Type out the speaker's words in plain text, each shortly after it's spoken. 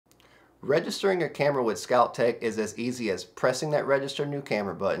Registering your camera with Scoutek is as easy as pressing that register new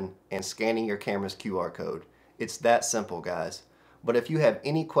camera button and scanning your camera's QR code. It's that simple, guys. But if you have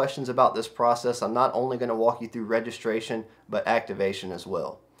any questions about this process, I'm not only going to walk you through registration, but activation as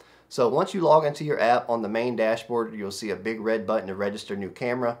well. So once you log into your app on the main dashboard, you'll see a big red button to register new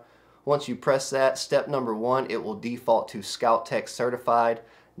camera. Once you press that, step number one, it will default to Scoutek certified.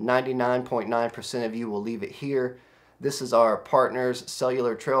 99.9% of you will leave it here. This is our partners'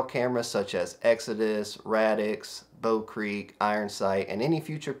 cellular trail cameras such as Exodus, Radix, Bow Creek, Ironsight, and any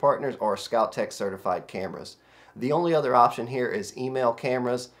future partners are Scoutek certified cameras. The only other option here is email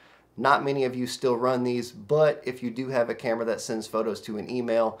cameras. Not many of you still run these, but if you do have a camera that sends photos to an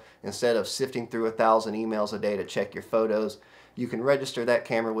email, instead of sifting through 1,000 emails a day to check your photos, you can register that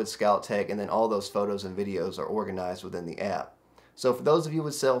camera with Scoutek, and then all those photos and videos are organized within the app. So for those of you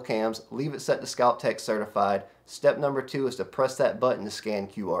with cell cams, leave it set to Scoutek certified. Step number two is to press that button to scan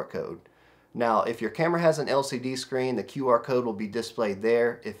QR code. Now, if your camera has an LCD screen, the QR code will be displayed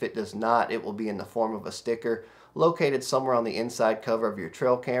there. If it does not, it will be in the form of a sticker located somewhere on the inside cover of your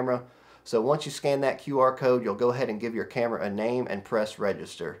trail camera. So once you scan that QR code, you'll go ahead and give your camera a name and press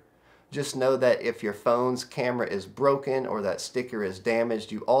register. Just know that if your phone's camera is broken or that sticker is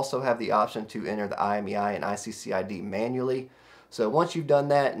damaged, you also have the option to enter the IMEI and ICCID manually. So once you've done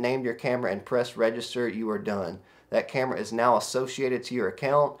that, named your camera and press register, you are done. That camera is now associated to your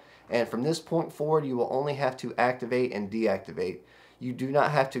account, and from this point forward, you will only have to activate and deactivate. You do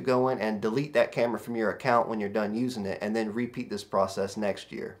not have to go in and delete that camera from your account when you're done using it and then repeat this process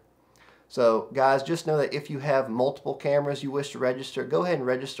next year. So guys, just know that if you have multiple cameras you wish to register, go ahead and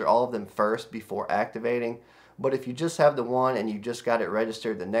register all of them first before activating. But if you just have the one and you just got it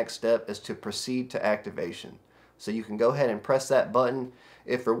registered, the next step is to proceed to activation. So you can go ahead and press that button.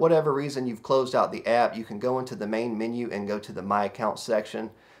 If for whatever reason you've closed out the app, you can go into the main menu and go to the My Account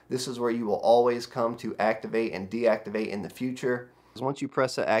section. This is where you will always come to activate and deactivate in the future. Once you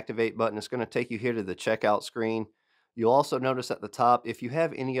press the activate button, it's going to take you here to the checkout screen. You'll also notice at the top, if you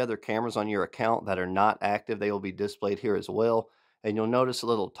have any other cameras on your account that are not active, they will be displayed here as well. And you'll notice a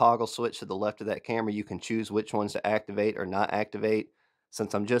little toggle switch to the left of that camera. You can choose which ones to activate or not activate.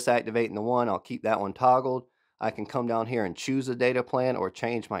 Since I'm just activating the one, I'll keep that one toggled. I can come down here and choose a data plan or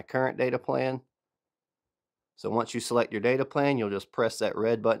change my current data plan. So once you select your data plan, you'll just press that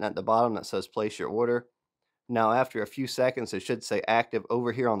red button at the bottom that says place your order. Now after a few seconds, it should say active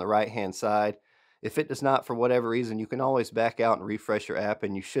over here on the right hand side. If it does not for whatever reason, you can always back out and refresh your app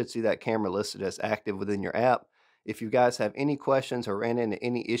and you should see that camera listed as active within your app. If you guys have any questions or ran into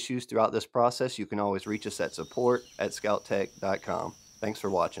any issues throughout this process, you can always reach us at support@scoutek.com. Thanks for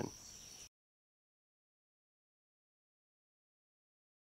watching.